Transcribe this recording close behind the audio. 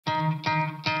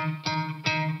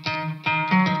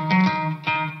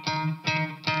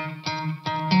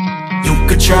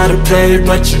try to play,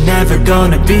 but you're never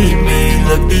gonna beat me.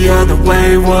 Look the other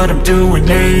way, what I'm doing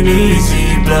ain't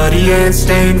easy. Bloody hands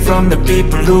stained from the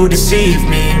people who deceive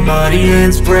me. Muddy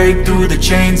hands break through the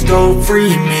chains, go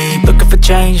free me. Looking for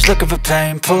change, looking for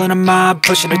pain, pulling a mob,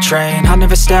 pushing a train. I'll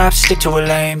never stop, stick to a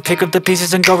lane, pick up the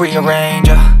pieces and go rearrange.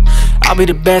 I'll be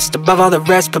the best above all the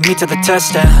rest, put me to the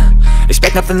test and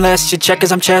expect nothing less. You check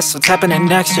as I'm chess, what's happening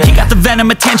next? Yeah. He got the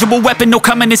venom, a tangible weapon, no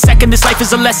coming in second. This life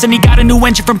is a lesson, he got a new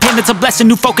engine from pain, that's a blessing.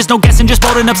 New focus, no guessing, just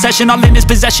bold and obsession, all in his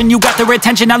possession. You got their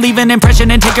attention, I leave an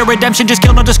impression and take a redemption. Just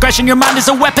kill, no discretion, your mind is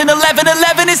a weapon.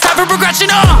 11-11, it's time for progression.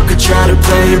 You could try to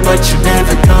play, but you're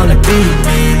never gonna beat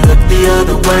me. Look the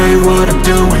other way, what I'm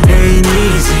doing ain't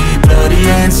easy. Bloody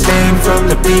hands stained from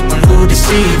the people who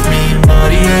deceive me.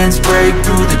 Muddy hands break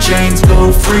through the chains,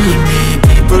 go free me.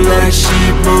 People like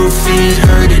sheep move feet,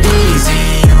 hurt it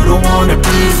easy. You don't wanna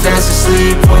be fast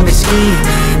asleep when they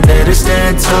scheming. Better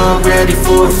stand tall, ready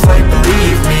for a fight,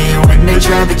 believe me. When they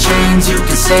try the chains, you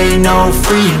can say no,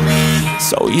 free me.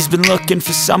 So he's been looking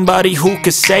for somebody who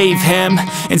could save him,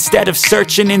 instead of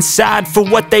searching inside for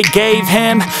what they gave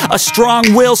him. A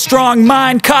strong will, strong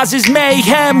mind causes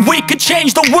mayhem. We could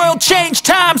change the world, change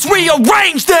times,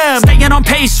 rearrange them. Staying on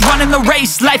pace, running the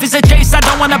race. Life is a chase, I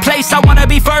don't want a place, I wanna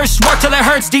be first. Work till it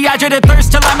hurts, dehydrated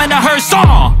thirst till I'm in a hearse.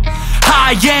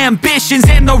 High ambitions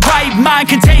and the right mind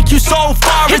can take you so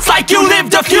far. It's like you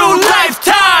lived a few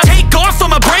lifetimes. Take off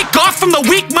from a break off from the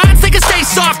weak minds, they can stay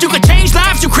soft. You can change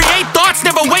lives, you create thoughts,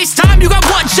 never waste time. You got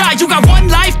one shot, you got one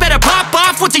life, better pop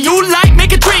off. What do you like?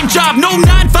 Make a dream job. No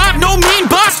 9-5, no mean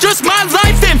boss, just my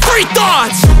life and free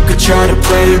thoughts. You could try to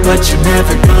play, but you're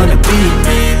never gonna beat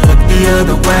me. Look the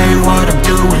other way, what I'm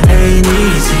doing ain't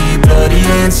easy. Bloody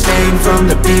hands stained from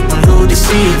the people who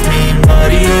deceive me.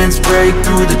 Muddy hands break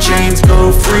through the chains,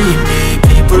 go free me.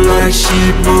 People like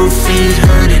sheep move feet,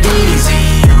 hurt it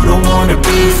easy. You don't wanna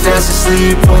be fast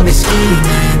asleep when they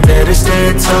scheming. Better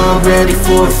stand tall, ready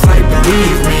for a fight,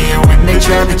 believe me. When they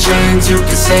try the chains, you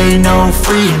can say no,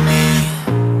 free me.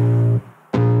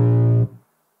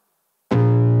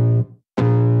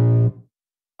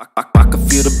 I can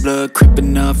feel the blood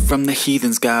creeping up from the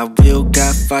heathens. Got will,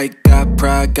 got fight, got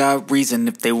pride, got reason.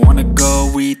 If they wanna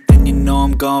go eat, then you know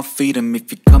I'm gon' feed them.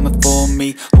 If you're coming for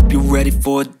me, hope you're ready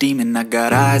for a demon. I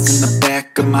got eyes in the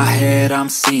back of my head, I'm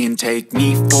seeing. Take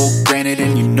me for granted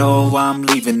and you know I'm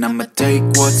leaving. I'ma take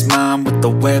what's mine with the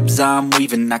webs I'm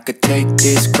weaving. I could take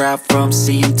this crowd from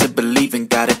seeing to believing.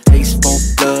 Got a taste for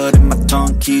blood and my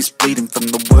tongue keeps bleeding from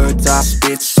the words I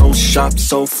spit. So sharp,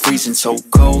 so freezing, so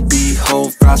cold.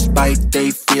 Behold, frostbite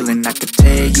they feeling. I could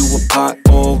tear you apart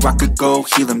or I could go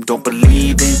heal them. Don't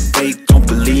believe in fate, don't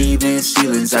believe in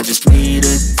ceilings. I just need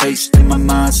a taste and my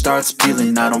mind starts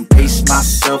peeling. I don't pace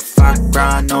myself, I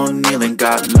grind on kneeling.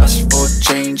 Got lust for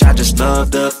change, I just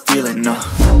love the feeling.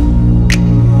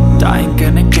 I ain't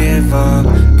gonna give up.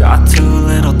 Got too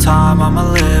little time,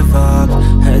 I'ma live up.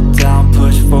 Head down,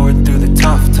 push forward through the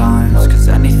tough times. Cause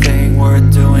anything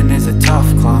worth doing is a tough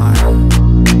climb.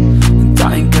 And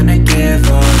I ain't gonna give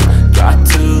up. Got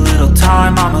too little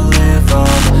time, I'ma live up.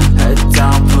 Head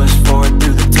down, push forward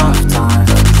through the tough times.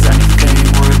 Cause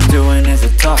anything worth doing is a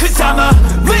tough climb. Cause I'ma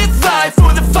live life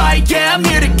for the fight, yeah, I'm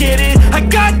here to get it. I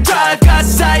got drive, got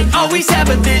sight, always have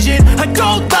a vision. I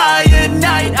don't lie at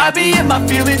night, I be in my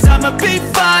feelings. I'ma be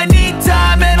fine, need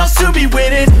time and I'll soon be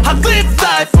winning. I live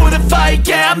life for the fight,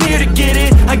 yeah, I'm here to get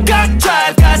it. I got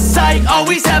drive, got sight,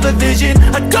 always have a vision.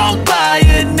 I don't lie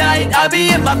at night, I be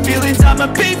in my feelings. I'ma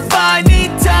be fine,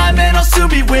 need time and I'll soon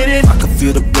be winning. I can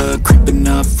feel the blood creeping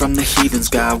up from the heathens.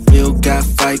 Got will, got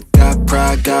fight, got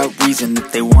pride, got reason.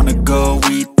 If they wanna go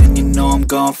eat, then you know I'm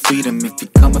gon' feed them. If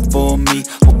you're coming for me,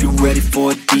 hope you're ready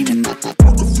for a demon. I can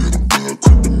feel the blood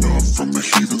creeping up from the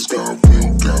heathens. Got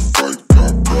will, got fight,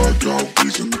 got pride, got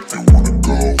reason. If they wanna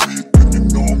go eat, then you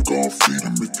know I'm gon' feed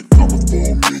them. If you're coming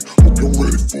for me, hope you're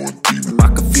ready for a demon. I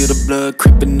can feel the blood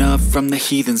creeping up from the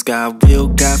heathens. Got will,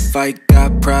 got fight,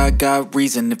 got pride, got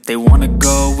reason. If they wanna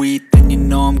go eat, then you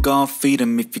know I'm gon' feed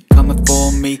them. If you're coming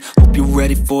for me, hope you're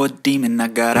ready for a demon. I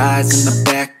got eyes in the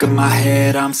back of my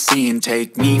head, I'm seeing.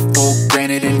 Take me for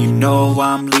granted and you know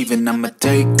I'm leaving. I'ma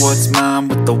take what's mine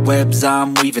with the webs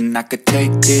I'm weaving. I could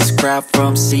take this crowd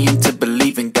from seeing to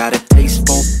believing. Got a taste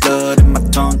for blood and my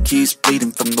tongue keeps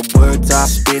bleeding from the words I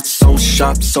spit. So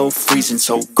sharp, so freezing,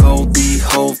 so cold.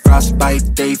 Behold,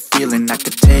 frostbite they feeling. I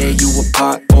could tear you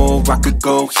apart or I could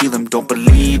go heal them. Don't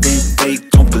believe in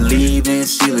fate, don't believe in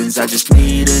ceilings. I just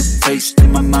need a taste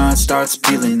and my mind starts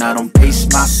peeling. I don't pace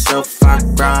myself, I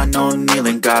grind on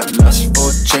kneeling. Got lust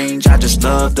for change, I just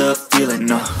love the feeling.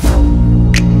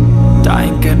 I I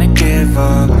ain't gonna give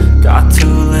up. Got too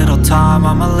little time,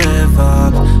 I'ma live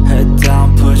up. Head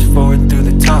down, push forward through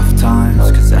the tough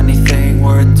times, cause anything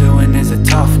worth doing is a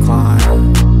tough climb.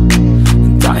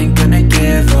 And I ain't gonna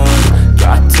give up.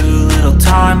 Got too little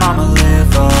time, I'ma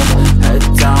live up. Head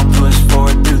down, push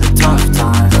forward through the tough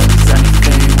times, cause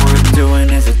anything worth doing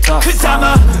is a tough climb. Cause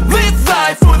I'ma live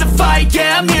life for the fight,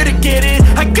 yeah, I'm here to get it.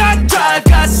 I got drive,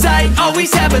 got sight,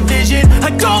 always have a vision.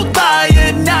 I don't lie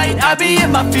at night, I be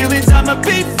in my feelings. I'ma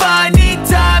be fine, need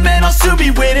time, and I'll soon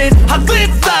be winning. I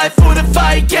live life for the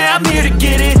fight, yeah, I'm here to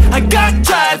get it. I got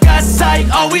drive, got sight,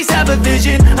 always have a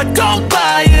vision. I don't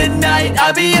lie at night,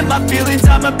 I be in my feelings.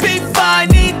 I'ma be fine,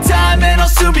 need time, and I'll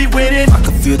soon be winning. I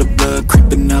can feel the blood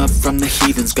creeping up from the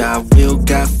heathens. Got will,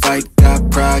 got fight, got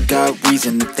pride, got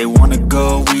reason. If they wanna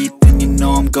go eat, then you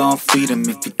know I'm gon' feed them.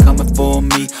 If you're coming for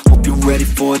me, hope you're ready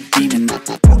for a demon. I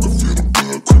can feel the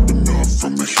blood creeping up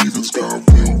from the heathens. Got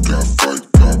will, got fight,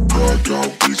 got pride,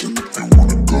 got reason. If they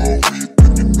wanna go eat,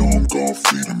 then you know I'm gon'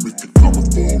 feed them. If you're coming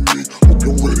for me, hope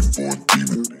you're ready for a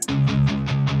demon.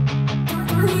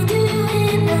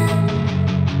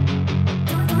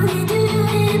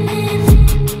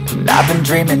 I've been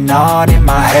dreaming on in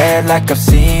my head like I've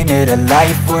seen it. A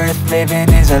life worth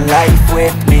living is a life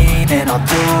with meaning. I'll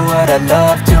do what I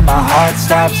love till my heart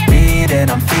stops beating.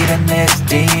 I'm feeding this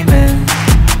demon.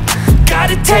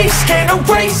 Got a taste, can't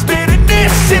erase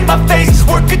bitterness in my face.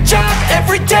 Work a job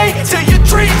every day till your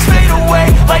dreams fade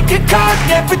away. Like a card,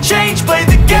 never change, play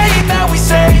the game that we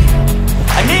say.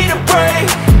 I need a break.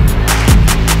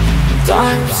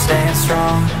 I'm staying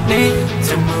strong, need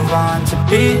to move on to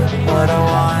be what I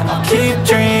want. I'll keep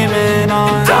dreaming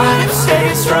on. I'm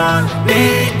staying strong,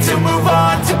 need to move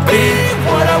on to be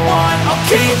what I want. I'll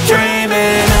keep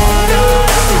dreaming on.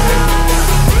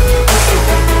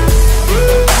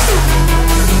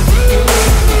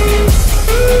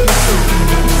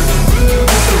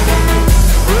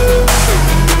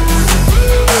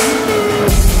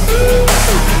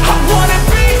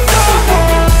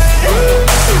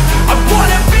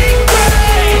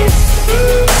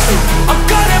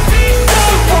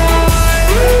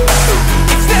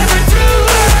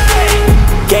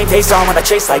 Face on when I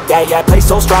chase like that, yeah, I play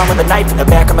so strong with a knife in the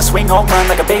back. I'ma swing home run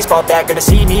like a baseball bat. Gonna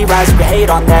see me rise, you can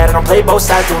hate on that. I don't play both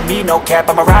sides, doing me no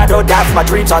cap. I'ma ride or die for my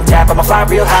dreams on tap. I'ma fly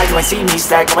real high, you ain't see me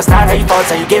stack. No, it's not how you fall,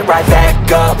 it's how you get right back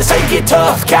up. That's how you get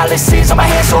tough, calluses on my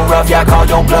hands so rough. Yeah, I call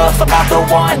your bluff, I'm not the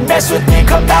one. Mess with me,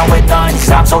 come down with none, cause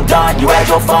I'm so done. You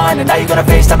had your fun, and now you're gonna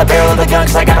face down the barrel of the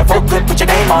gun. Cause I got a full clip, put your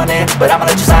name on it, but I'ma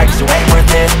let you slide cause you ain't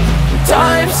worth it.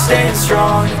 I'm staying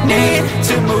strong, need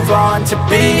to move on to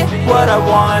be what I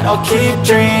want. I'll keep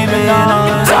dreaming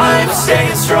on. I'm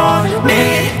staying strong,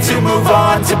 need to move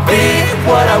on to be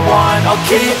what I want. I'll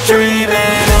keep dreaming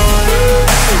on.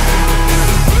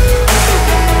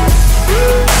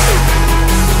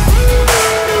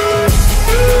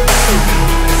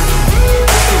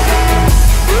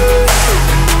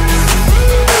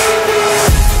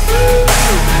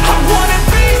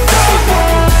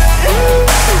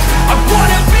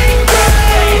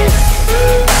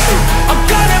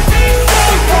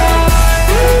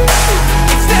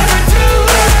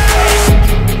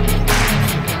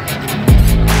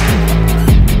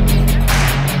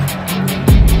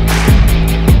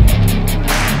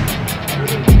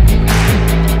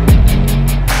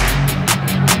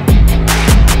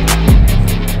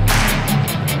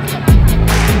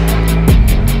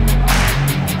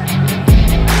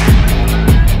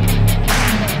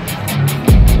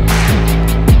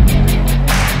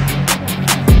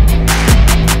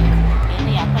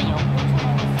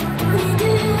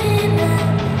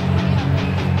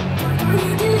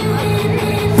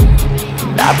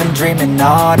 I've been dreaming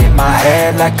on in my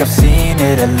head like I've seen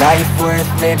it. A life worth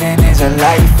living is a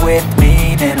life with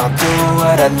meaning. I'll do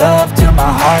what I love till my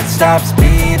heart stops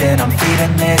beating. I'm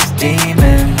feeding this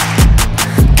demon.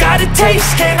 Got a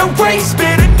taste, can't erase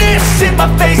bitterness in my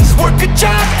face. Work a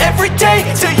job every day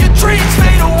till your dreams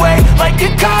fade away. Like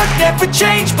a card, never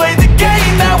change, play the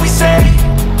game that we say.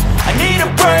 I need a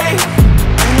break.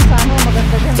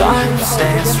 I'm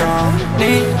staying strong,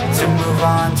 need to move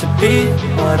on to be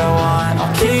what I want.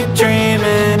 I'll keep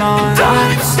dreaming on.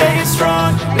 I'm staying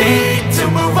strong, need to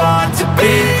move on to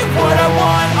be what I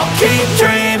want. I'll keep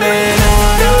dreaming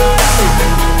on.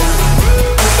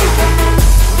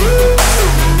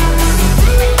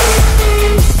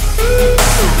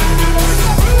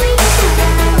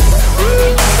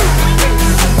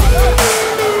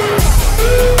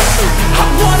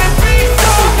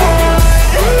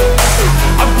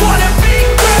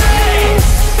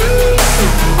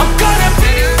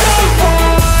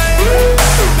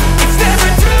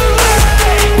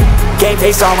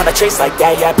 pace on when I chase like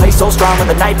that. Yeah, I play so strong with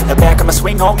a knife in the back. I'ma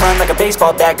swing home run like a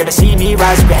baseball bat. Gonna see me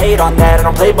rise if you hate on that. I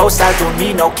don't play both sides, doing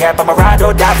me no cap. I'ma ride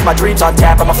or die for my dreams on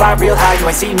tap. I'ma fly real high, you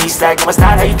ain't see me slack. No, it's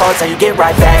not how you fall, it's how you get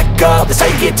right back up. That's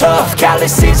how you get tough.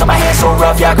 Calluses on my hands so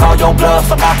rough, yeah, I call your bluff.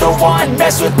 I'm not the one,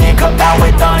 mess with me, come out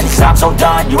with none. Cause I'm so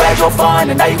done, you had your fun.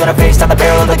 And now you're gonna face down the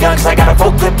barrel of the gun. Cause I got a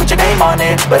full clip with your name on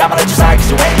it. But I'ma let you slide cause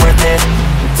you ain't worth it.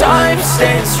 Time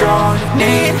staying strong,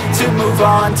 need to move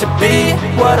on to be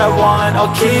what I want,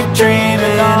 I'll keep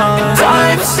dreaming on.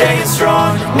 Time staying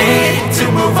strong, need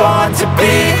to move on to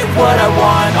be what I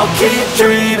want, I'll keep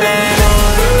dreaming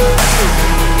on.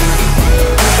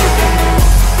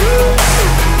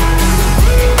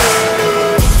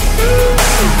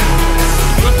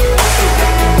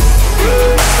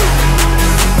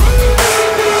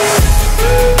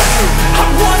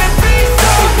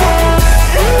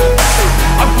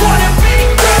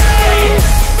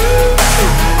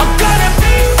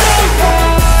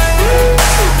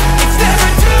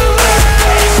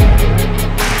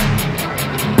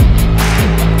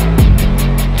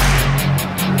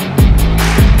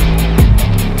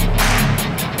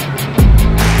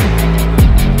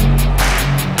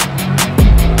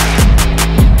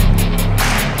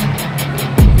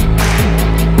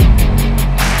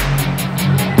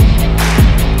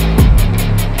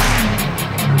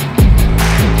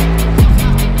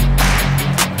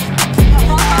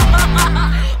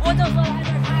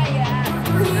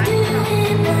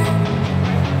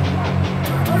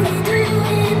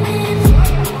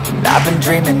 I've been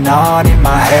dreaming on in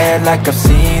my head like I've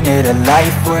seen it. A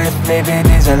life worth living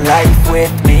is a life with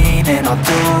meaning. I'll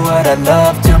do what I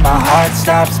love till my heart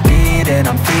stops beating.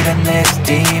 I'm feeding this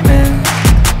demon.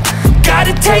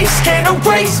 Got a taste, can't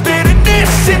erase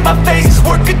bitterness in my face.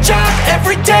 Work a job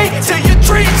every day till your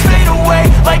dreams fade away.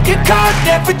 Like a card,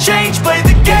 never change, play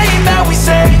the game that we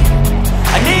say.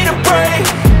 I need a break.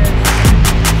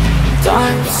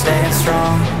 Time staying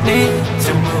strong, need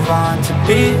to move on to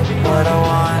be what I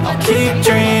want, I'll keep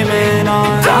dreaming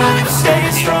on. Time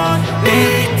staying strong,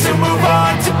 need to move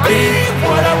on to be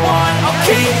what I want, I'll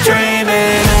keep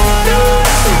dreaming on.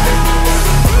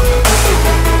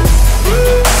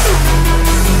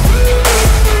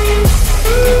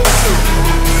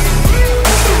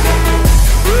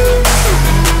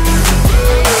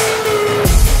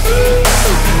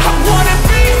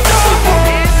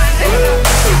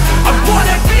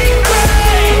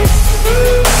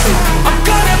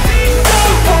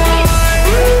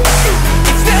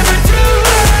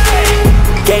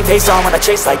 Pace on when I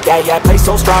chase like that. Yeah, I play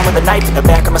so strong with a knife in the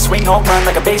back. I'ma swing home run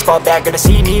like a baseball bat. Gonna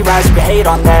see me rise if you hate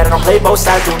on that. I don't play both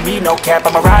sides, doing me no cap.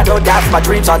 I'ma ride or die for my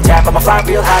dreams on tap. I'ma fly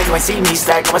real high, you ain't see me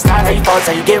slack. No, it's not how you fall, it's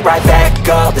how you get right back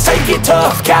up. That's how you get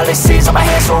tough. Calluses on my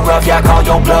hands so rough, yeah, I call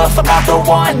your bluff. I'm not the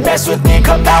one, mess with me,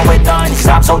 come out with none. Cause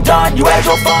I'm so done, you had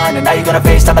your fun. And now you're gonna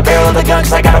face down the barrel of the gun.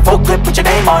 Cause I got a full clip with your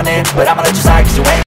name on it. But I'ma let you slide cause you ain't